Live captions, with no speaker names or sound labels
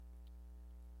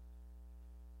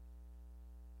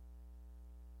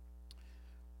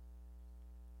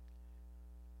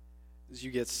As you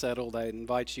get settled, I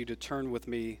invite you to turn with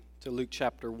me to Luke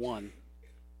chapter 1.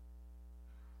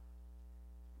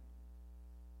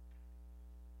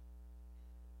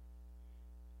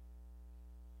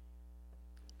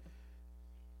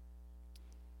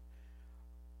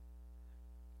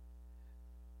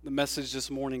 The message this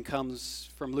morning comes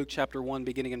from Luke chapter 1,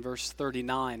 beginning in verse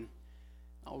 39.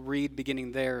 I'll read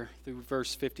beginning there through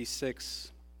verse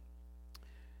 56.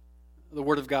 The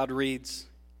Word of God reads,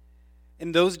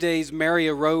 "In those days Mary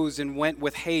arose and went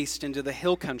with haste into the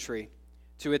hill country,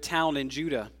 to a town in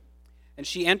Judah. And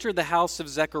she entered the house of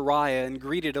Zechariah and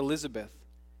greeted Elizabeth.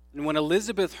 And when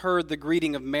Elizabeth heard the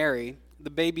greeting of Mary, the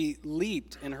baby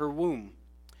leaped in her womb.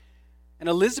 And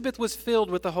Elizabeth was filled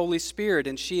with the Holy Spirit,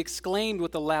 and she exclaimed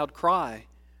with a loud cry,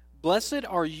 'Blessed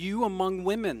are you among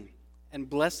women, and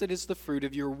blessed is the fruit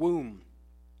of your womb.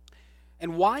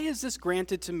 And why is this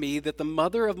granted to me, that the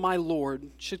mother of my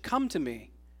Lord should come to me?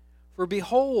 For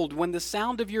behold, when the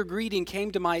sound of your greeting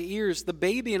came to my ears, the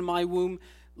baby in my womb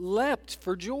leapt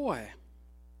for joy.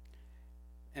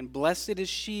 And blessed is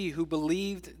she who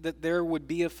believed that there would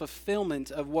be a fulfillment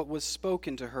of what was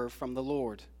spoken to her from the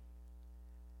Lord.'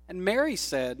 And Mary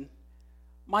said,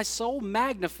 'My soul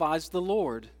magnifies the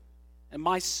Lord, and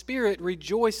my spirit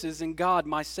rejoices in God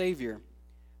my Savior.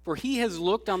 For he has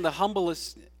looked on the humble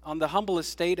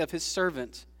estate of his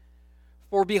servant.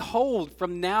 For behold,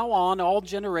 from now on all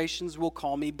generations will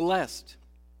call me blessed.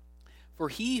 For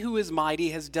he who is mighty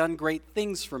has done great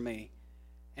things for me,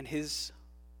 and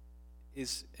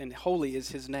holy is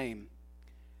his name.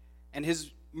 And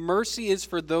his mercy is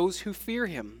for those who fear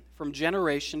him from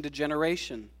generation to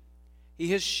generation.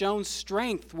 He has shown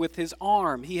strength with his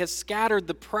arm. He has scattered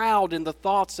the proud in the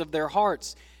thoughts of their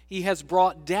hearts. He has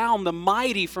brought down the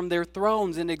mighty from their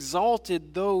thrones and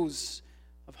exalted those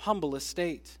of humble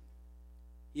estate.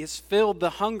 He has filled the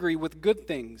hungry with good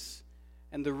things,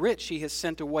 and the rich he has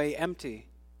sent away empty.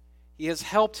 He has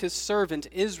helped his servant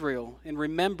Israel in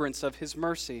remembrance of his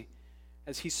mercy,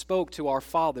 as he spoke to our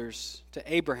fathers, to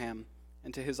Abraham,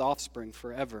 and to his offspring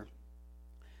forever.'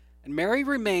 And Mary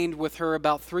remained with her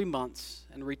about 3 months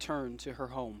and returned to her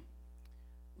home."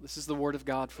 This is the word of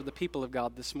God for the people of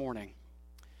God this morning.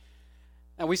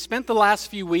 Now, we spent the last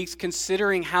few weeks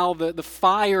considering how the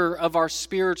fire of our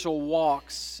spiritual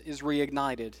walks is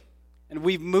reignited. And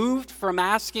we've moved from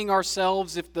asking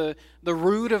ourselves if the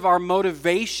root of our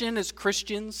motivation as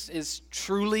Christians is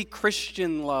truly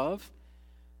Christian love.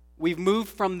 We've moved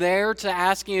from there to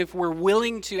asking if we're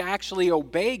willing to actually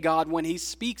obey God when He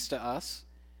speaks to us.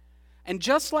 And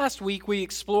just last week, we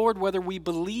explored whether we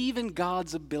believe in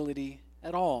God's ability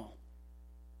at all.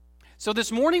 So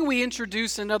this morning we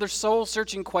introduce another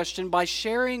soul-searching question by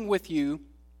sharing with you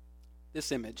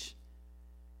this image.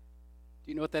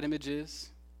 Do you know what that image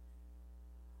is?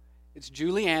 It's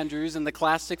Julie Andrews in the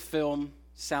classic film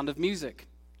Sound of Music.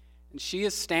 And she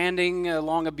is standing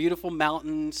along a beautiful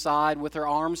mountainside with her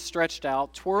arms stretched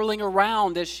out, twirling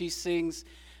around as she sings,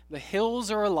 "The hills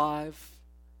are alive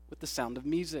with the sound of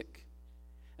music."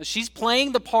 She's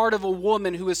playing the part of a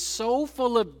woman who is so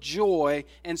full of joy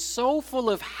and so full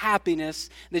of happiness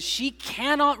that she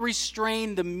cannot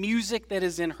restrain the music that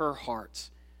is in her heart.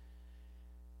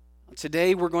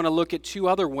 Today we're going to look at 2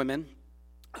 other women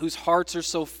whose hearts are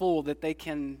so full that they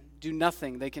can do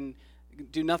nothing. They can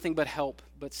do nothing but help,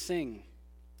 but sing.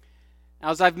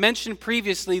 Now, as I've mentioned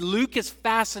previously, Luke is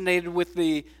fascinated with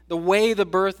the way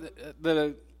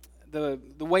the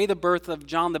way the birth of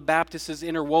John the Baptist is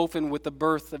interwoven with the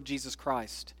birth of Jesus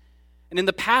Christ. And in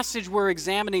the passage we're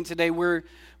examining today,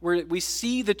 we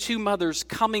see the 2 mothers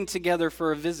coming together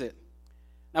for a visit.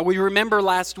 Now, we remember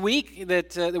last week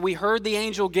that we heard the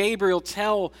angel Gabriel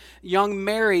tell young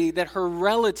Mary that her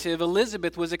relative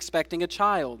Elizabeth was expecting a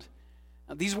child.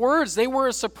 Now, these words, they were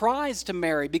a surprise to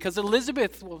Mary because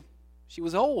Elizabeth, she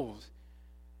was old.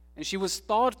 And she was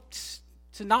thought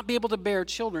to not be able to bear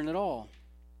children at all.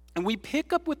 And we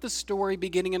pick up with the story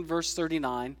beginning in verse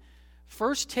 39,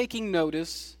 first taking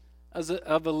notice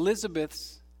of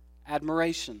Elizabeth's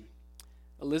admiration.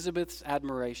 Elizabeth's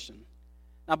admiration.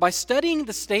 Now, by studying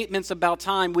the statements about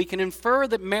time, we can infer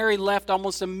that Mary left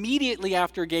almost immediately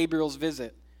after Gabriel's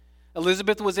visit.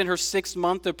 Elizabeth was in her 6th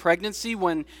month of pregnancy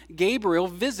when Gabriel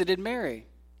visited Mary.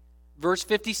 Verse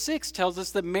 56 tells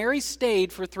us that Mary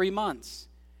stayed for 3 months.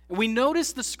 And we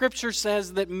notice the scripture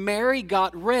says that Mary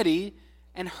got ready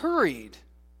and hurried.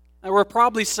 There were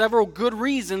probably several good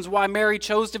reasons why Mary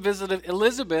chose to visit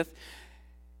Elizabeth.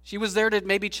 She was there to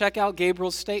maybe check out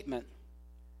Gabriel's statement.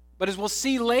 But as we'll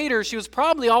see later, she was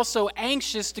probably also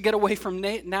anxious to get away from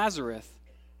Nazareth.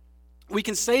 We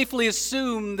can safely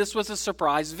assume this was a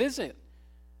surprise visit.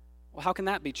 Well, how can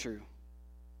that be true?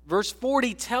 Verse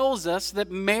 40 tells us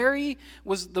that Mary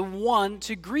was the one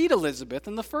to greet Elizabeth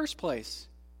in the first place.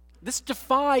 This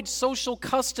defied social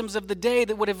customs of the day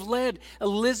that would have led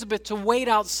Elizabeth to wait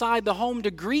outside the home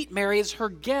to greet Mary as her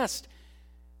guest,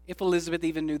 if Elizabeth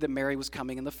even knew that Mary was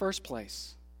coming in the first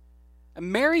place.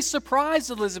 And Mary surprised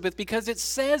Elizabeth because it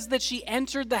says that she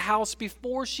entered the house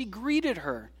before she greeted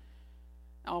her.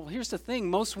 Now, here's the thing.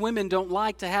 Most women don't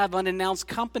like to have unannounced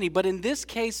company, but in this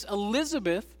case,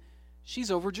 Elizabeth,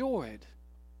 she's overjoyed.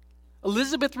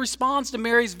 Elizabeth responds to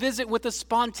Mary's visit with a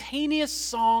spontaneous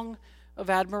song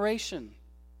of admiration.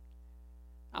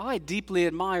 I deeply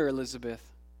admire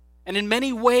Elizabeth, and in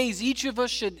many ways, each of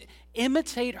us should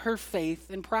imitate her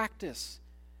faith and practice.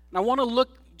 And I want to look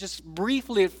just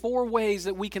briefly at 4 ways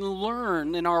that we can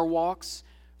learn in our walks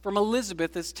from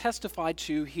Elizabeth as testified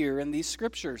to here in these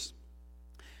scriptures.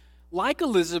 Like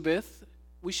Elizabeth,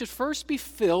 we should first be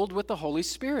filled with the Holy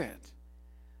Spirit.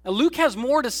 Now, Luke has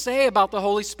more to say about the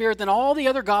Holy Spirit than all the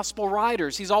other gospel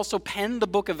writers. He's also penned the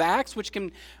book of Acts, which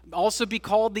can also be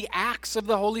called the Acts of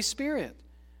the Holy Spirit.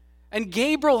 And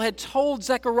Gabriel had told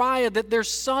Zechariah that their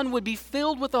son would be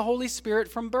filled with the Holy Spirit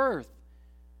from birth.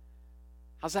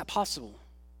 How's that possible?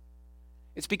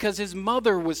 It's because his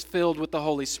mother was filled with the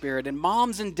Holy Spirit. And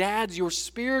moms and dads, your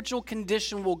spiritual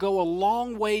condition will go a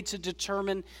long way to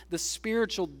determine the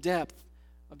spiritual depth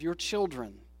of your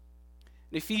children.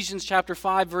 In Ephesians chapter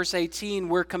 5, verse 18,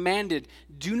 we're commanded,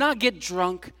 do not get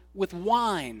drunk with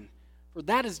wine, for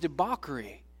that is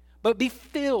debauchery, but be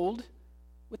filled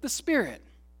with the Spirit.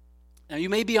 Now, you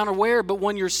may be unaware, but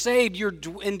when you're saved, you're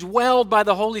indwelled by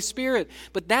the Holy Spirit.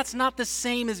 But that's not the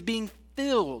same as being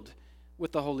filled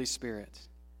with the Holy Spirit.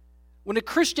 When a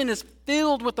Christian is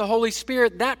filled with the Holy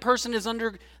Spirit, that person is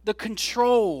under the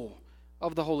control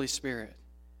of the Holy Spirit.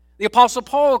 The Apostle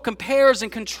Paul compares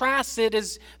and contrasts it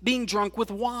as being drunk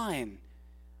with wine.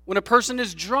 When a person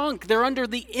is drunk, they're under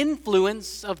the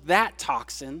influence of that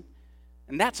toxin,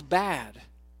 and that's bad.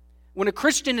 When a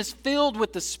Christian is filled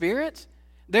with the Spirit,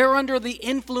 they're under the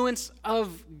influence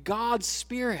of God's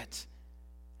Spirit,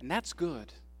 and that's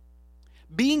good.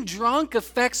 Being drunk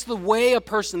affects the way a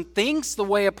person thinks, the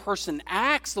way a person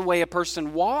acts, the way a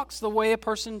person walks, the way a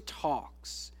person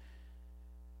talks.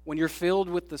 When you're filled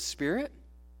with the Spirit,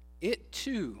 it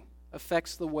too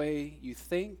affects the way you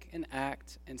think and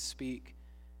act and speak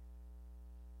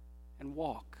and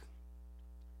walk.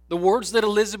 The words that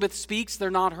Elizabeth speaks,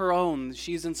 they're not her own.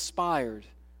 She's inspired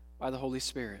by the Holy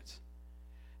Spirit.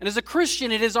 And as a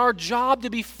Christian, it is our job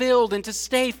to be filled and to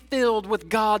stay filled with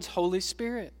God's Holy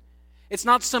Spirit. It's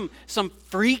not some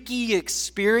freaky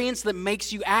experience that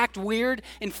makes you act weird.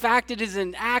 In fact, it is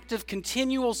an act of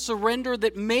continual surrender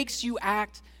that makes you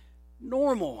act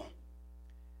normal.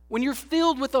 When you're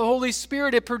filled with the Holy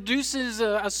Spirit, it produces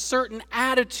a certain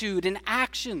attitude and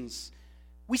actions.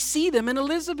 We see them in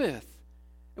Elizabeth.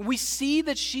 And we see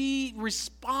that she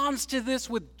responds to this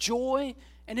with joy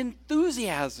and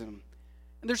enthusiasm.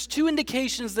 And there's 2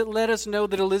 indications that let us know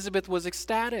that Elizabeth was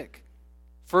ecstatic.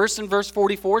 First, in verse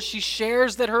 44, she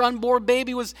shares that her unborn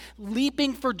baby was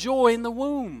leaping for joy in the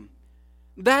womb.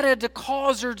 That had to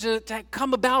cause her to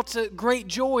come about to great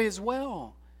joy as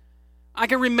well. I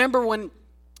can remember when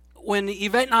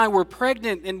Yvette and I were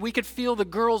pregnant and we could feel the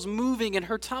girls moving in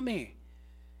her tummy.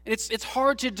 And it's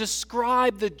hard to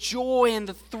describe the joy and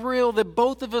the thrill that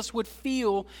both of us would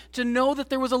feel to know that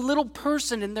there was a little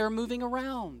person in there moving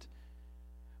around.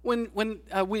 When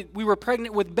we were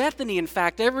pregnant with Bethany, in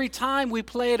fact, every time we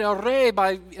played El Rey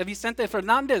by Vicente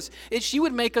Fernandez, she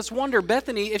would make us wonder,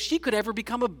 Bethany, if she could ever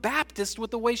become a Baptist with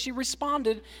the way she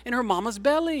responded in her mama's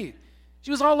belly.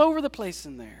 She was all over the place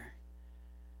in there.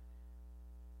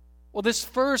 Well, this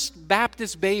first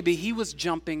Baptist baby, he was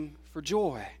jumping for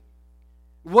joy.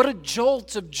 What a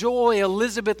jolt of joy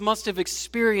Elizabeth must have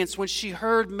experienced when she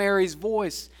heard Mary's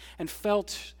voice and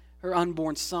felt her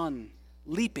unborn son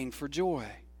leaping for joy.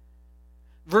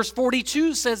 Verse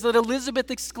 42 says that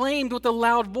Elizabeth exclaimed with a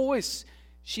loud voice.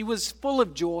 She was full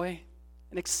of joy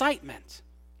and excitement.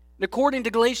 And according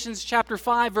to Galatians chapter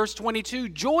 5, verse 22,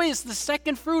 joy is the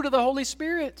second fruit of the Holy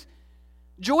Spirit.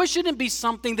 Joy shouldn't be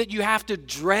something that you have to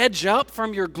dredge up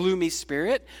from your gloomy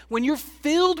spirit. When you're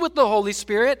filled with the Holy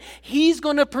Spirit, He's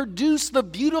going to produce the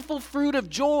beautiful fruit of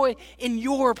joy in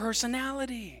your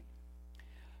personality.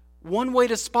 One way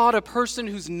to spot a person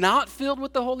who's not filled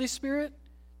with the Holy Spirit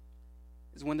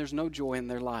is when there's no joy in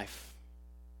their life.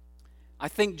 I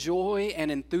think joy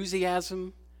and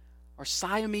enthusiasm are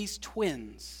Siamese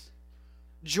twins.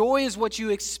 Joy is what you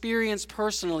experience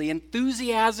personally.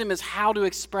 Enthusiasm is how to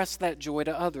express that joy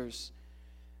to others.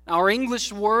 Our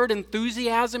English word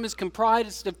enthusiasm is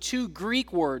comprised of 2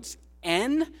 Greek words,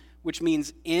 en, which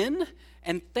means in,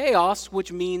 and theos,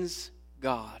 which means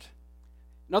God.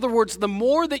 In other words, the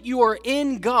more that you are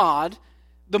in God,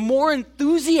 the more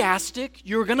enthusiastic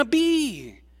you're going to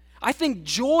be. I think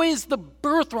joy is the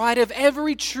birthright of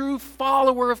every true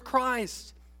follower of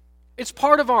Christ. It's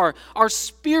part of our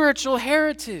spiritual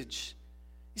heritage.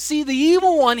 You see, the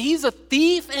evil one, he's a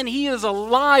thief and he is a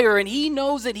liar, and he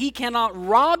knows that he cannot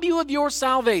rob you of your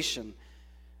salvation.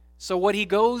 So what he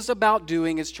goes about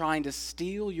doing is trying to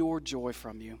steal your joy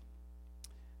from you,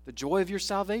 the joy of your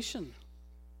salvation.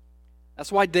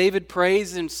 That's why David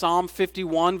prays in Psalm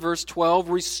 51, verse 12,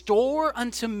 "Restore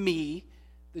unto me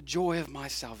the joy of my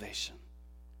salvation."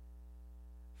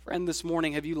 Friend, this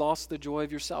morning, have you lost the joy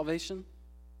of your salvation?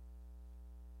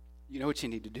 You know what you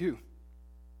need to do.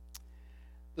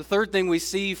 The third thing we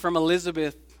see from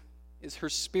Elizabeth is her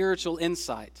spiritual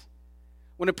insight.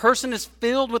 When a person is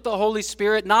filled with the Holy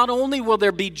Spirit, not only will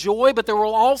there be joy, but there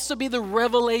will also be the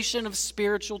revelation of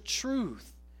spiritual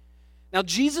truth. Now,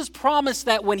 Jesus promised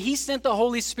that when He sent the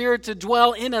Holy Spirit to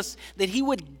dwell in us, that He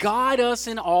would guide us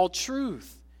in all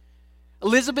truth.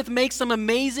 Elizabeth makes some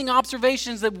amazing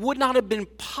observations that would not have been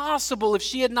possible if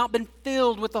she had not been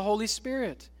filled with the Holy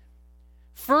Spirit.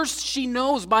 First, she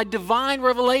knows by divine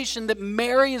revelation that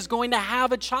Mary is going to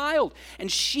have a child,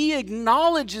 and she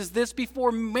acknowledges this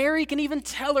before Mary can even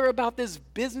tell her about this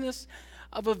business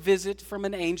of a visit from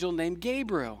an angel named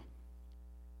Gabriel.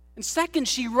 And second,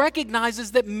 she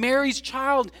recognizes that Mary's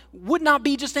child would not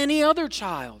be just any other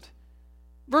child.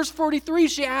 Verse 43,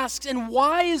 she asks, "And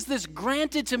why is this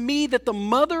granted to me that the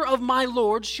mother of my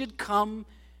Lord should come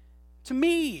to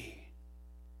me?"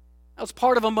 That was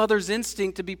part of a mother's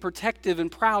instinct to be protective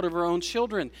and proud of her own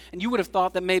children. And you would have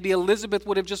thought that maybe Elizabeth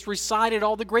would have just recited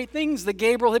all the great things that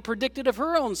Gabriel had predicted of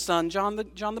her own son, John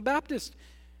the Baptist.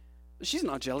 But she's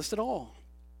not jealous at all.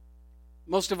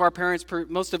 Most of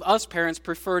us parents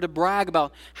prefer to brag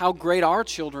about how great our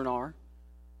children are,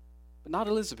 but not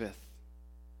Elizabeth.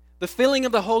 The filling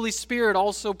of the Holy Spirit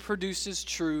also produces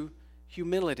true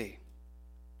humility.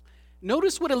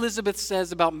 Notice what Elizabeth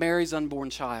says about Mary's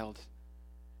unborn child.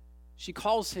 She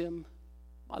calls him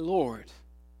my Lord.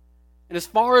 And as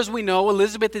far as we know,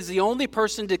 Elizabeth is the only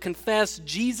person to confess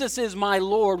Jesus is my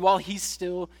Lord while he's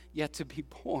still yet to be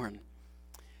born.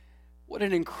 What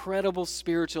an incredible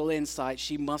spiritual insight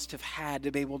she must have had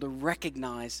to be able to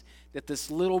recognize that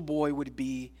this little boy would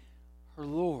be her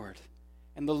Lord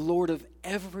and the Lord of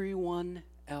everyone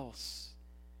else.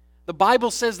 The Bible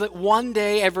says that one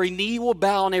day every knee will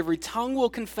bow and every tongue will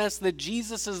confess that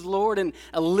Jesus is Lord, and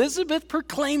Elizabeth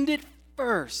proclaimed it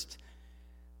first,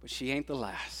 but she ain't the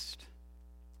last.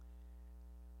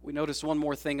 We notice one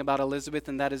more thing about Elizabeth,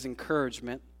 and that is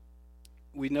encouragement.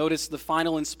 We notice the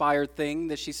final inspired thing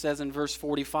that she says in verse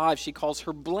 45. She calls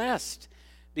her blessed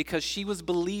because she was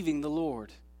believing the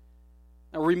Lord.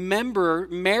 Now remember,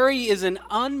 Mary is an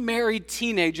unmarried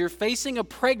teenager facing a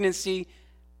pregnancy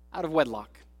out of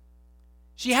wedlock.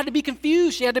 She had to be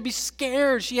confused. She had to be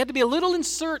scared. She had to be a little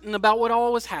uncertain about what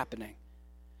all was happening.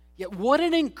 Yet what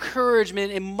an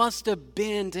encouragement it must have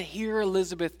been to hear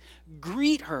Elizabeth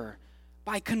greet her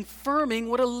by confirming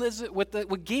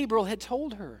what Gabriel had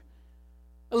told her.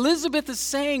 Elizabeth is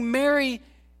saying, Mary,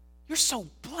 you're so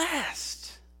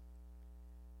blessed.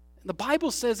 The Bible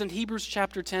says in Hebrews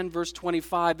chapter 10, verse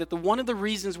 25, that one of the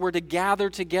reasons we're to gather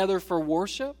together for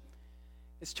worship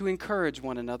is to encourage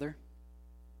one another.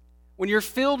 When you're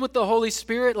filled with the Holy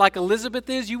Spirit like Elizabeth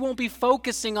is, you won't be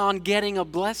focusing on getting a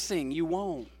blessing. You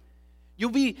won't.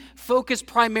 You'll be focused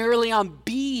primarily on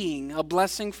being a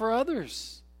blessing for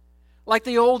others. Like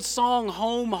the old song,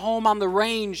 Home, Home on the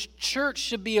Range, church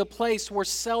should be a place where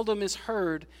seldom is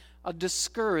heard a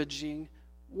discouraging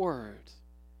word.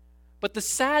 But the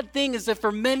sad thing is that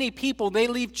for many people, they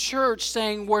leave church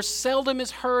saying where seldom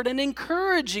is heard an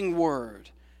encouraging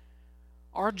word.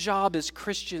 Our job as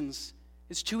Christians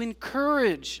is to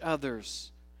encourage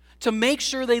others, to make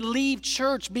sure they leave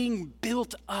church being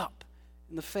built up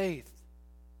in the faith.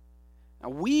 Now,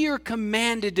 we are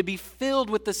commanded to be filled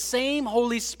with the same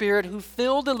Holy Spirit who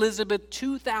filled Elizabeth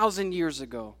 2,000 years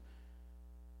ago.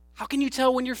 How can you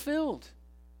tell when you're filled?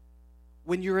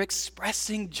 When you're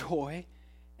expressing joy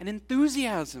and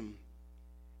enthusiasm.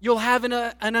 You'll have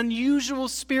an unusual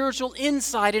spiritual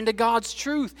insight into God's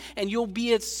truth, and you'll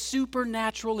be a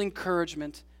supernatural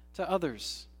encouragement to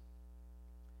others.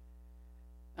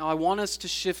 Now, I want us to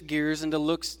shift gears and to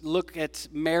look at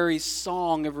Mary's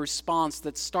song of response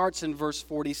that starts in verse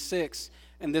 46,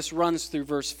 and this runs through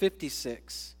verse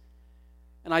 56.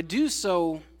 And I do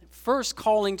so first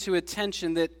calling to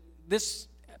attention that this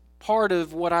part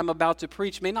of what I'm about to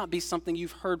preach may not be something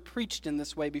you've heard preached in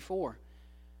this way before.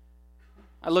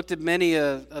 I looked at many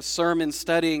a sermon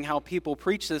studying how people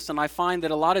preach this, and I find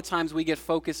that a lot of times we get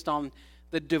focused on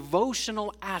the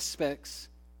devotional aspects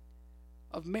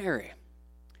of Mary.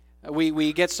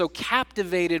 We get so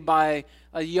captivated by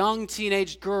a young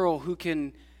teenage girl who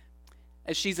can,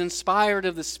 as she's inspired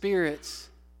of the Spirit,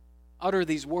 utter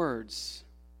these words.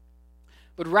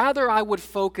 But rather I would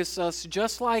focus us,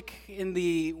 just like in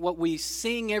what we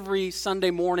sing every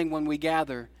Sunday morning when we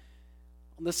gather,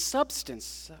 on the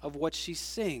substance of what she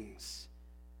sings,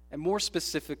 and more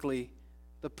specifically,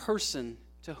 the person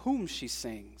to whom she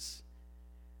sings.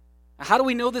 How do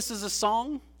we know this is a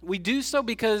song? We do so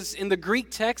because in the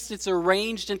Greek text it's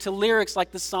arranged into lyrics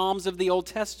like the Psalms of the Old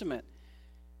Testament.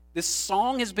 This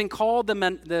song has been called the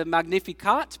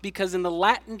Magnificat because in the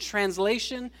Latin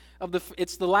translation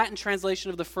it's the Latin translation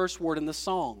of the first word in the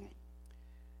song.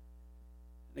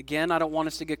 Again, I don't want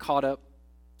us to get caught up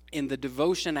in the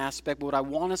devotion aspect, but what I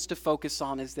want us to focus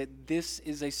on is that this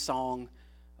is a song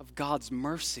of God's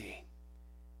mercy.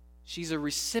 She's a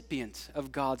recipient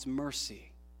of God's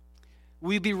mercy.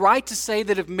 We'd be right to say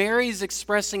that if Mary is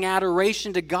expressing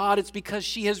adoration to God, it's because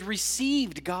she has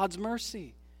received God's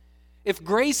mercy. If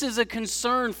grace is a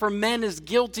concern for men as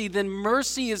guilty, then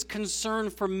mercy is concern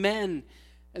for men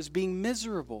as being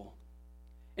miserable.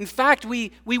 In fact,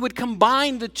 we would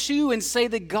combine the two and say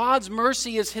that God's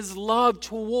mercy is His love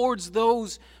towards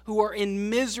those who are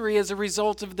in misery as a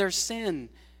result of their sin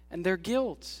and their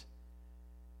guilt.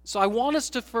 So I want us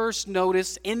to first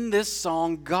notice in this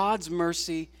song God's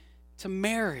mercy to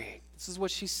Mary. This is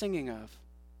what she's singing of.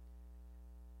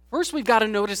 First, we've got to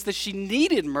notice that she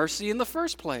needed mercy in the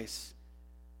first place.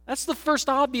 That's the first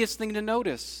obvious thing to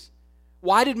notice.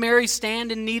 Why did Mary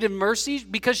stand in need of mercy?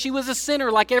 Because she was a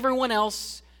sinner like everyone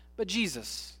else but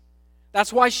Jesus.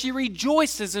 That's why she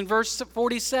rejoices in verse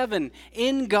 47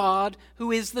 in God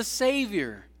who is the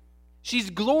Savior.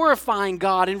 She's glorifying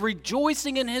God and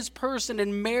rejoicing in His person,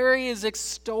 and Mary is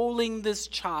extolling this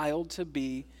child to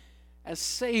be as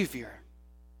Savior.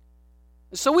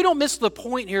 So we don't miss the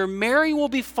point here. Mary will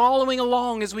be following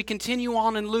along as we continue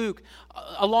on in Luke,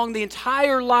 along the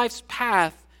entire life's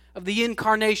path of the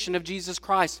incarnation of Jesus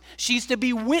Christ. She's to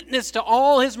be witness to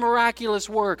all His miraculous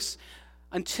works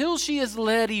until she is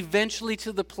led eventually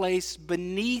to the place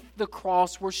beneath the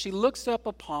cross where she looks up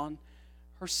upon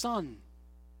her Son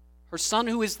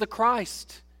who is the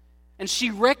Christ. And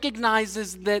she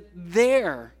recognizes that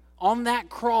there, on that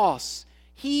cross,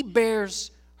 He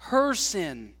bears her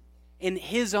sin in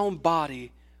His own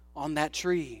body on that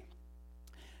tree.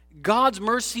 God's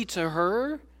mercy to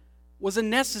her was a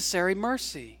necessary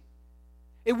mercy.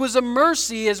 It was a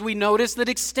mercy, as we notice, that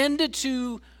extended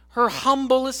to her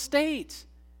humble estate.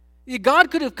 God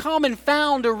could have come and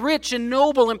found a rich and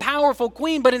noble and powerful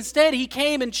queen, but instead He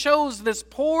came and chose this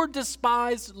poor,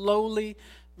 despised, lowly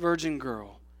virgin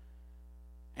girl.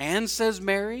 And, says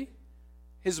Mary,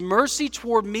 His mercy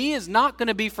toward me is not going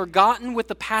to be forgotten with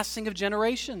the passing of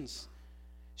generations.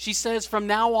 She says, from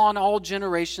now on, all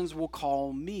generations will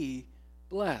call me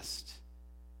blessed.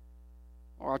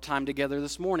 Our time together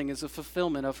this morning is a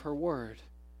fulfillment of her word.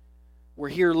 We're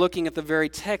here looking at the very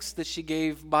text that she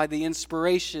gave by the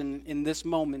inspiration in this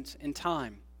moment in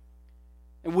time.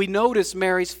 And we notice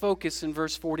Mary's focus in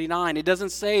verse 49. It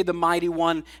doesn't say the mighty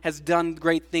one has done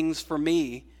great things for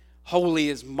me. Holy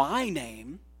is my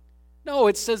name. No,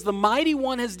 it says the mighty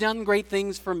one has done great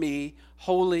things for me.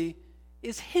 Holy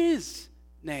is His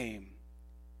name.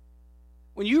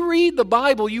 When you read the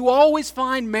Bible, you always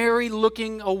find Mary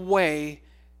looking away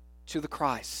to the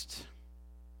Christ.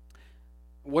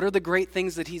 What are the great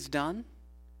things that He's done?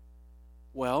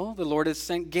 Well, the Lord has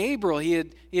sent Gabriel. He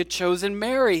had chosen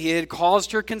Mary. He had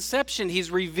caused her conception.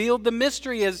 He's revealed the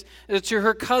mystery as to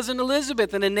her cousin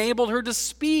Elizabeth and enabled her to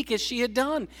speak as she had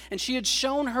done. And she had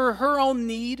shown her own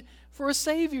need for a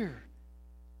Savior.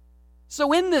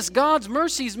 So in this, God's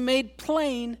mercy is made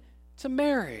plain to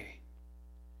Mary.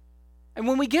 And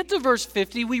when we get to verse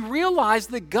 50, we realize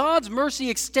that God's mercy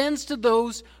extends to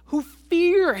those who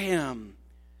fear Him.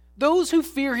 Those who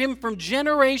fear Him from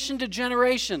generation to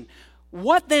generation.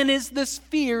 What then is this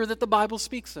fear that the Bible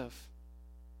speaks of?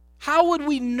 How would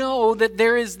we know that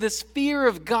there is this fear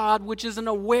of God which is an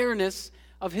awareness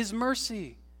of His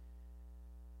mercy?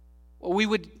 Well, we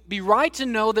would be right to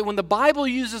know that when the Bible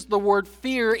uses the word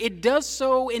fear, it does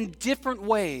so in different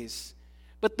ways.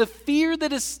 But the fear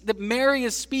that Mary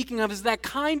is speaking of is that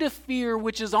kind of fear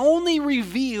which is only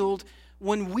revealed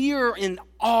when we are in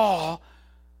awe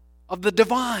of the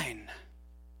divine.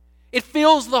 It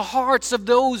fills the hearts of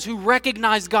those who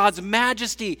recognize God's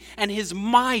majesty and His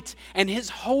might and His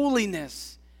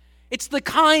holiness. It's the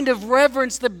kind of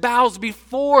reverence that bows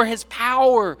before His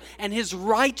power and His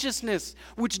righteousness,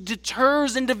 which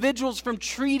deters individuals from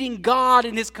treating God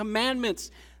and His commandments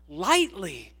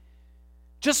lightly,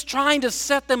 just trying to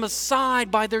set them aside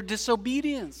by their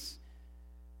disobedience.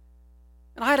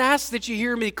 And I'd ask that you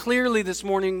hear me clearly this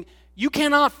morning. You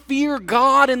cannot fear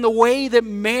God in the way that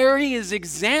Mary is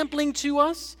exempling to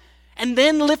us and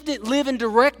then live in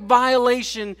direct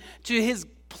violation to His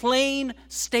plain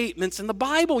statements in the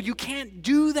Bible. You can't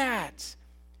do that.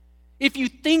 If you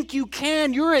think you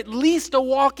can, you're at least a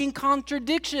walking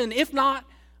contradiction, if not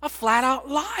a flat-out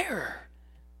liar.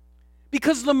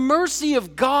 Because the mercy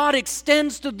of God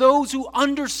extends to those who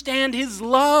understand His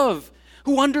love,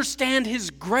 who understand His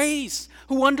grace,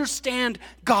 who understand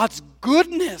God's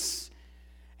goodness.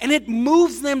 And it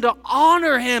moves them to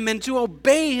honor Him and to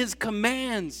obey His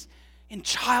commands in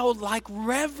childlike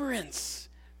reverence.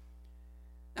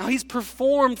 Now, He's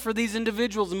performed for these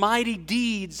individuals mighty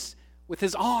deeds with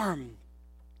His arm.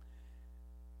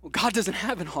 Well, God doesn't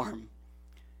have an arm.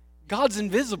 God's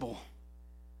invisible.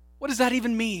 What does that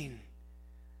even mean?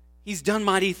 He's done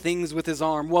mighty things with His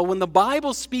arm. Well, when the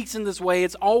Bible speaks in this way,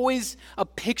 it's always a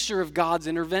picture of God's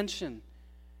intervention.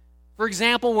 For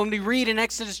example, when we read in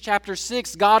Exodus chapter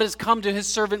 6, God has come to His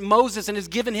servant Moses and has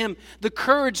given him the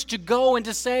courage to go and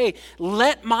to say,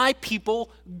 "Let my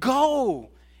people go."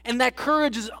 And that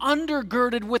courage is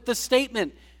undergirded with the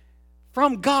statement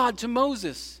from God to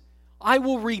Moses, "I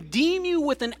will redeem you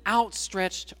with an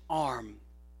outstretched arm."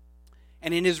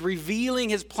 And in His revealing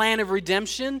His plan of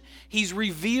redemption, He's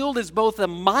revealed as both a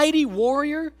mighty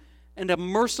warrior and a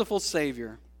merciful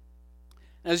Savior.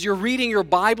 As you're reading your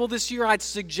Bible this year, I'd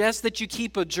suggest that you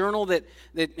keep a journal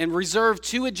and reserve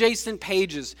 2 adjacent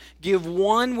pages. Give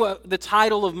one the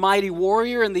title of Mighty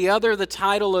Warrior and the other the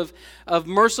title of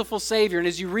Merciful Savior. And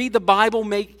as you read the Bible,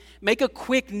 make a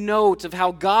quick note of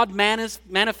how God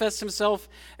manifests Himself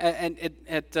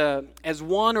as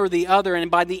one or the other.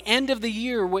 And by the end of the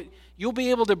year, you'll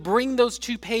be able to bring those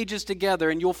 2 pages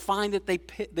together, and you'll find that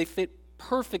they fit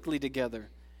perfectly together.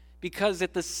 Because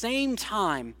at the same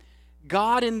time,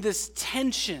 God in this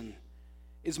tension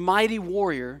is mighty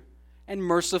warrior and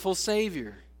merciful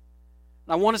Savior.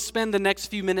 I want to spend the next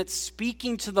few minutes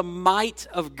speaking to the might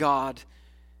of God.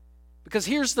 Because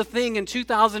here's the thing, in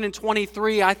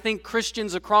 2023, I think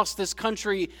Christians across this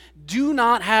country do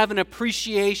not have an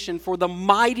appreciation for the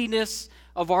mightiness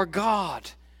of our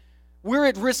God. We're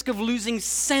at risk of losing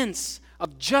sense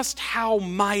of just how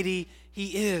mighty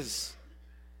He is.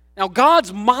 Now,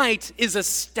 God's might is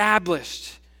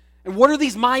established. And what are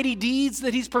these mighty deeds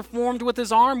that He's performed with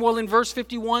His arm? Well, in verse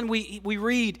 51, we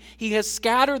read, "He has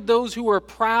scattered those who are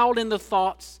proud in the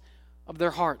thoughts of their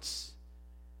hearts."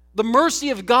 The mercy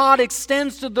of God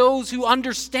extends to those who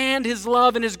understand His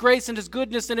love and His grace and His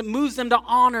goodness, and it moves them to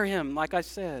honor Him, like I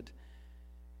said.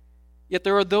 Yet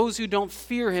there are those who don't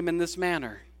fear Him in this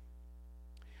manner.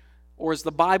 Or as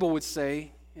the Bible would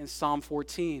say in Psalm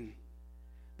 14,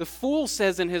 "The fool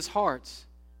says in his heart,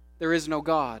 there is no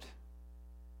God."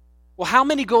 Well, how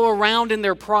many go around in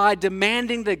their pride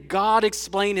demanding that God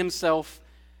explain Himself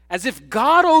as if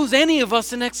God owes any of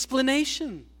us an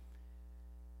explanation?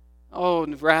 Oh,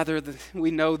 rather,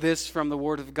 we know this from the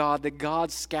Word of God, that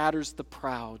God scatters the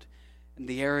proud and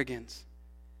the arrogant.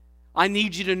 I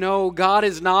need you to know God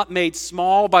is not made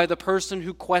small by the person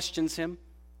who questions Him.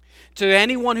 To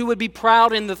anyone who would be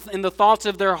proud in the thoughts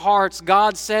of their hearts,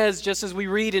 God says, just as we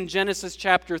read in Genesis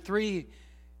chapter 3,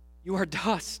 "You are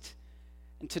dust,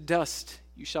 and to dust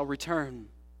you shall return."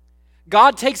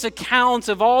 God takes account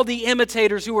of all the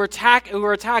imitators who are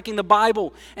attacking the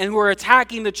Bible and who are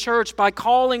attacking the church by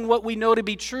calling what we know to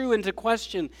be true into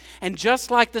question. And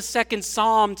just like the second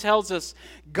Psalm tells us,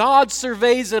 God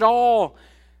surveys it all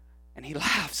and He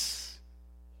laughs.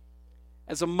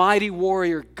 As a mighty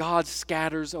warrior, God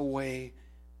scatters away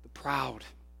the proud.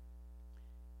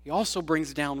 He also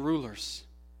brings down rulers.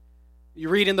 You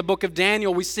read in the book of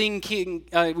Daniel, we see King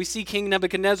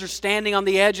Nebuchadnezzar standing on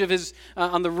the edge of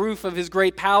on the roof of his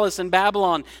great palace in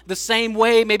Babylon. The same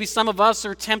way maybe some of us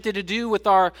are tempted to do with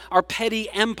our petty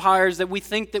empires that we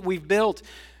think that we've built.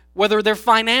 Whether they're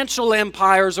financial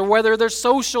empires or whether they're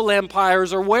social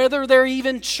empires or whether they're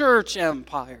even church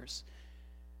empires.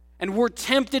 And we're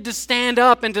tempted to stand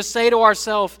up and to say to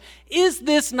ourselves, "Is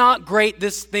this not great,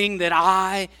 this thing that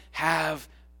I have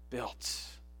built?"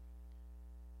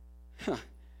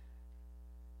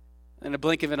 In a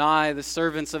blink of an eye, the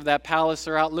servants of that palace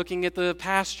are out looking at the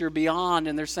pasture beyond,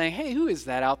 and they're saying, "Hey, who is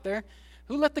that out there?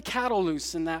 Who let the cattle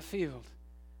loose in that field?"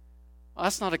 "Well,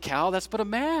 that's not a cow, that's but a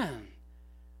man."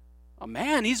 "A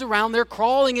man, he's around there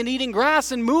crawling and eating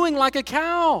grass and mooing like a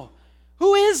cow.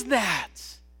 Who is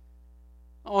that?"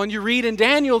 Oh, and you read in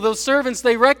Daniel, those servants,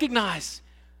 they recognize,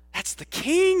 that's the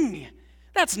king.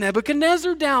 That's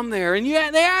Nebuchadnezzar down there. And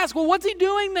they ask, well, what's he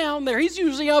doing down there? He's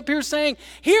usually up here saying,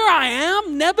 here I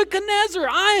am, Nebuchadnezzar.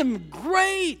 I am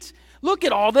great. Look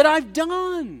at all that I've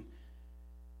done.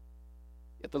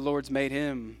 Yet the Lord's made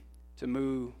him to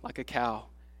moo like a cow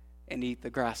and eat the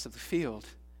grass of the field.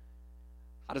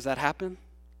 How does that happen?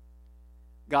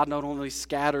 God not only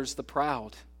scatters the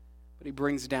proud, but he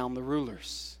brings down the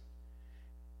rulers.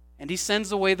 And he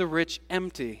sends away the rich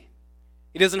empty.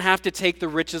 He doesn't have to take the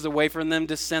riches away from them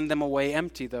to send them away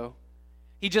empty, though.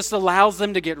 He just allows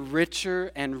them to get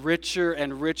richer and richer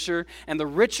and richer. And the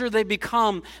richer they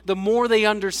become, the more they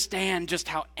understand just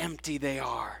how empty they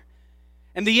are.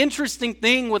 And the interesting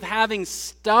thing with having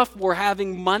stuff or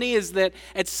having money is that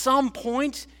at some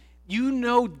point, you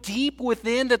know deep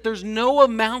within that there's no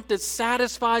amount that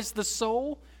satisfies the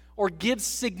soul or gives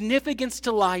significance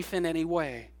to life in any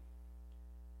way.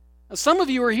 Now, some of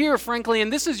you are here, frankly,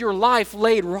 and this is your life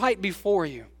laid right before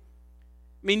you.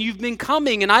 I mean, you've been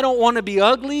coming, and I don't want to be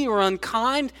ugly or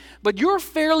unkind, but you're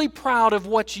fairly proud of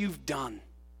what you've done.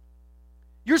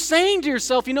 You're saying to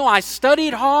yourself, you know, I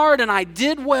studied hard, and I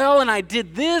did well, and I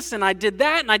did this, and I did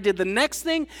that, and I did the next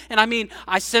thing. And I mean,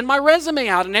 I send my resume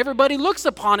out, and everybody looks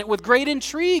upon it with great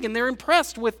intrigue, and they're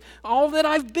impressed with all that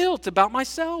I've built about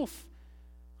myself.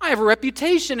 I have a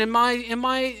reputation in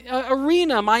my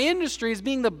arena, my industry, as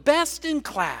being the best in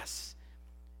class.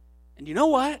 And you know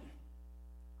what?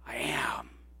 I am.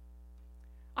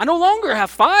 I no longer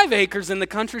have 5 acres in the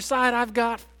countryside. I've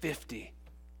got 50,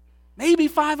 maybe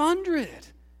 500.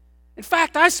 In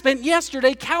fact, I spent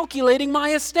yesterday calculating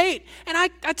my estate. And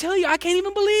I tell you, I can't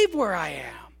even believe where I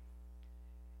am.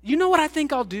 You know what I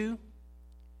think I'll do?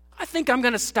 I think I'm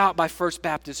going to stop by First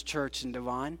Baptist Church in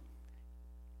Devine.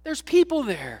 There's people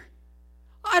there.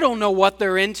 I don't know what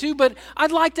they're into, but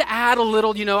I'd like to add a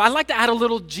little, I'd like to add a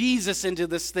little Jesus into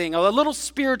this thing, a little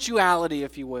spirituality,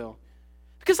 if you will.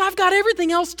 Because I've got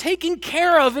everything else taken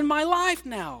care of in my life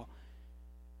now.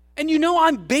 And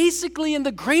I'm basically in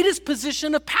the greatest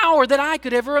position of power that I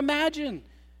could ever imagine.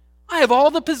 I have all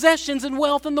the possessions and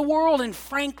wealth in the world, and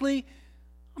frankly,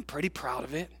 I'm pretty proud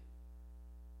of it.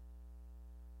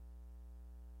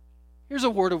 Here's a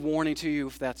word of warning to you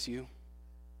if that's you.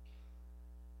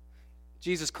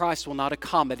 Jesus Christ will not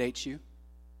accommodate you.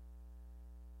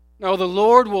 No, the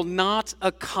Lord will not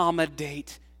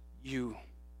accommodate you.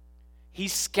 He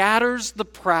scatters the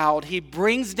proud, he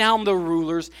brings down the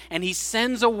rulers, and he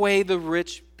sends away the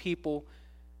rich people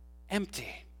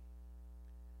empty.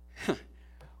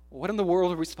 What in the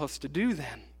world are we supposed to do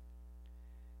then?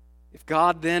 If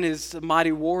God then is a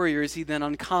mighty warrior, is he then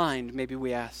unkind, maybe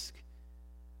we ask?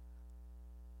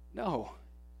 No,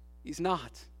 he's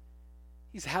not.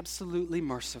 He's absolutely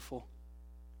merciful.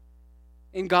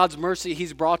 In God's mercy,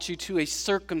 he's brought you to a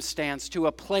circumstance, to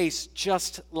a place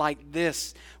just like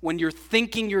this, when you're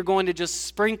thinking you're going to just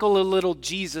sprinkle a little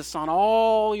Jesus on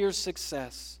all your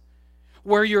success,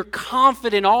 where you're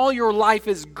confident all your life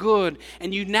is good,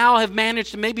 and you now have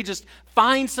managed to maybe just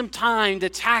find some time to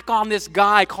tack on this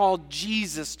guy called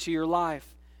Jesus to your life.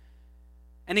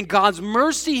 And in God's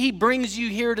mercy, he brings you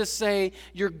here to say,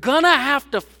 you're going to have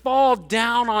to fall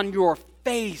down on your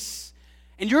face.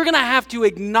 And you're going to have to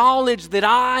acknowledge that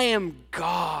I am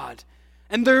God.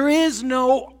 And there is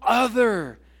no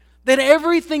other. That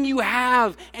everything you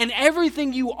have and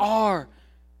everything you are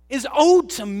is owed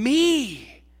to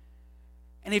me.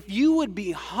 And if you would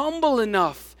be humble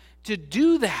enough to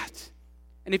do that,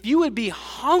 and if you would be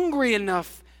hungry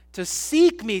enough to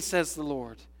seek me, says the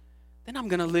Lord, then I'm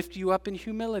going to lift you up in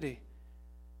humility.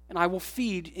 And I will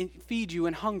feed you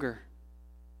in hunger.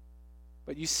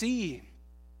 But you see,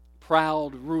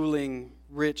 proud, ruling,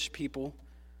 rich people,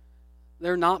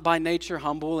 they're not by nature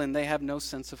humble, and they have no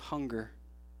sense of hunger.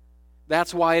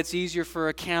 That's why it's easier for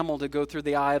a camel to go through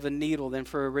the eye of a needle than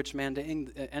for a rich man to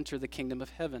enter the kingdom of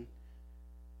heaven.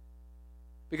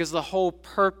 Because the whole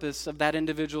purpose of that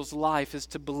individual's life is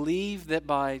to believe that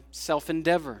by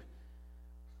self-endeavor,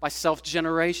 by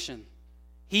self-generation,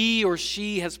 he or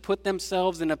she has put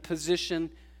themselves in a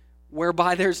position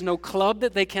whereby there's no club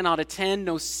that they cannot attend,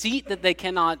 no seat that they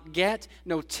cannot get,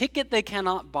 no ticket they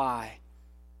cannot buy.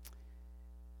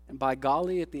 And by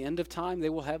golly, at the end of time, they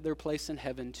will have their place in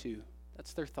heaven too.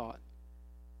 That's their thought.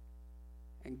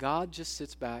 And God just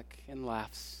sits back and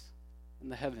laughs in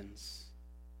the heavens.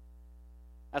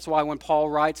 That's why when Paul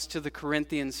writes to the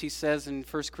Corinthians, he says in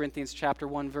 1 Corinthians chapter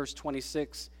 1, verse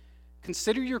 26,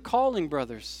 "Consider your calling,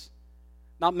 brothers.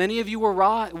 Not many of you were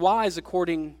wise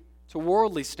according to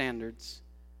worldly standards.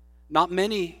 Not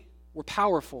many were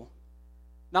powerful.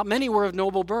 Not many were of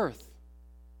noble birth."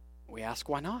 We ask,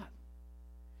 why not?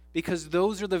 because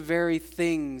those are the very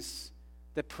things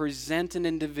that prevent an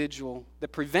individual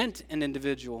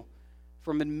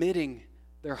from admitting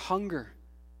their hunger,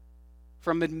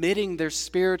 from admitting their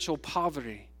spiritual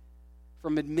poverty,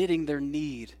 from admitting their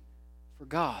need for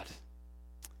God.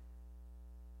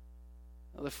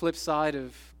 Now, the flip side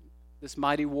of this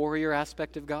mighty warrior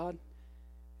aspect of God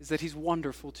is that He's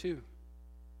wonderful too.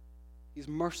 He's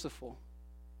merciful.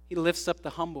 He lifts up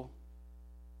the humble.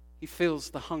 He fills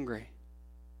the hungry.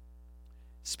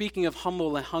 Speaking of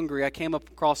humble and hungry, I came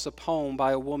across a poem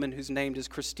by a woman whose name is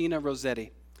Christina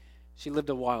Rossetti. She lived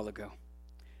a while ago.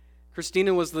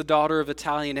 Christina was the daughter of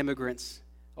Italian immigrants,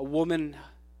 a woman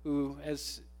who,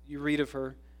 as you read of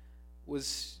her,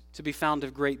 was to be found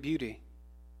of great beauty.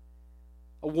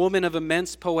 A woman of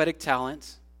immense poetic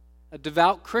talent, a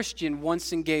devout Christian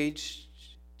once engaged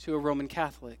to a Roman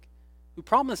Catholic who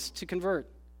promised to convert.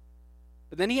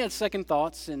 But then he had second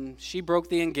thoughts, and she broke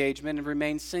the engagement and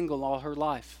remained single all her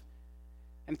life.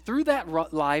 And through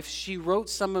that life, she wrote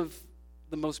some of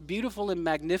the most beautiful and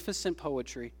magnificent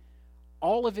poetry,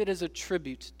 all of it as a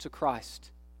tribute to Christ.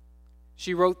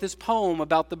 She wrote this poem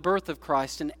about the birth of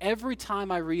Christ, and every time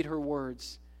I read her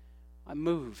words, I'm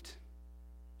moved.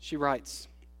 She writes,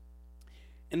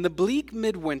 "In the bleak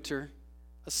midwinter,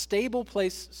 a stable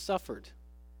place suffered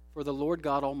for the Lord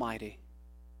God Almighty,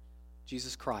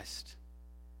 Jesus Christ.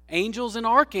 Angels and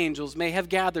archangels may have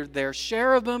gathered there,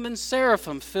 cherubim and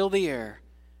seraphim fill the air,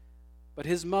 but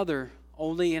His mother,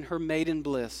 only in her maiden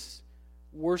bliss,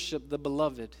 worshiped the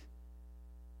beloved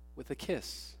with a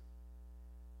kiss."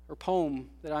 Her poem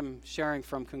that I'm sharing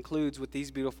from concludes with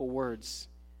these beautiful words.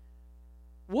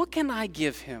 "What can I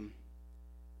give Him,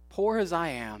 poor as I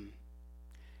am?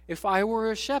 If I were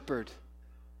a shepherd,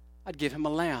 I'd give Him a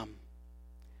lamb.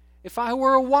 If I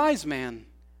were a wise man,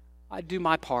 I'd do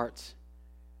my part.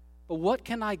 But what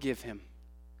can I give Him?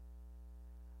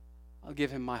 I'll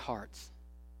give Him my heart."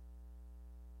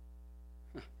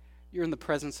 You're in the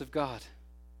presence of God.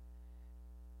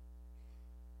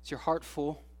 Is your heart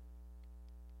full?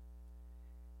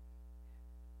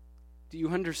 Do you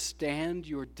understand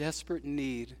your desperate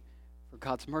need for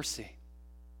God's mercy?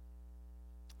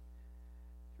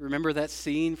 Remember that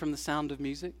scene from The Sound of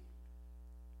Music?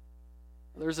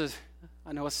 There's a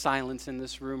silence in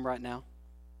this room right now.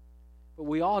 But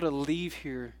we ought to leave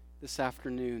here this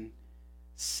afternoon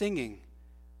singing.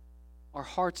 Our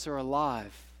hearts are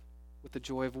alive with the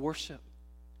joy of worship.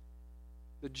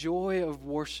 The joy of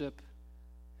worship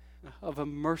of a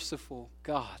merciful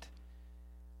God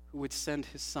who would send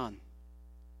His Son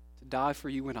to die for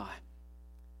you and I,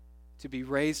 to be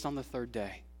raised on the third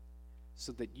day,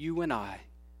 so that you and I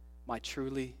might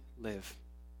truly live.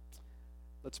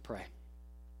 Let's pray.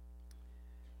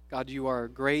 God, You are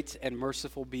great and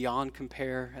merciful beyond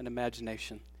compare and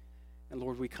imagination. And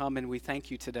Lord, we come and we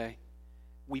thank You today.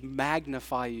 We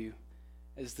magnify You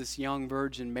as this young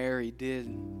Virgin Mary did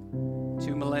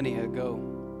 2 millennia ago.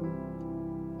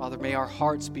 Father, may our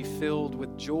hearts be filled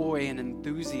with joy and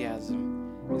enthusiasm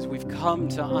as we've come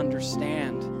to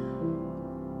understand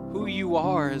who You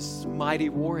are as mighty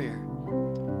warrior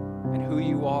and who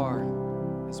You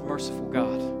are as merciful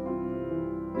God.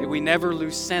 May we never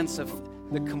lose sense of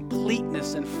the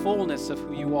completeness and fullness of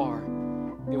who You are.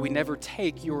 May we never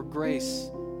take Your grace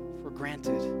for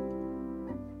granted.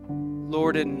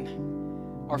 Lord, in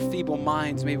our feeble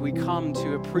minds, may we come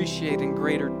to appreciate in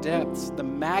greater depths the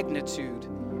magnitude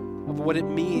of what it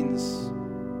means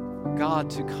for God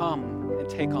to come and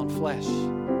take on flesh.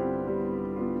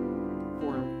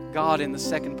 For God in the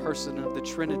second person of the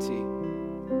Trinity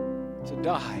to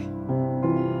die,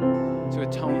 to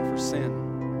atone for sin.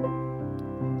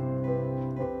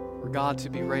 God to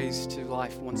be raised to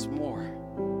life once more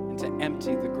and to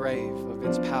empty the grave of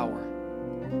its power.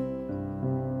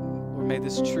 Lord, may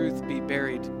this truth be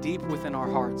buried deep within our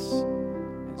hearts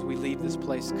as we leave this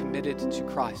place committed to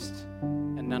Christ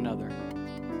and none other.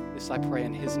 This I pray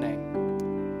in His name.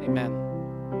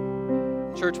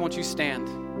 Amen. Church, won't you stand?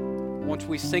 Won't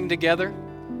we sing together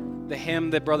the hymn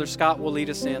that Brother Scott will lead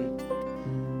us in?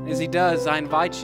 As he does, I invite you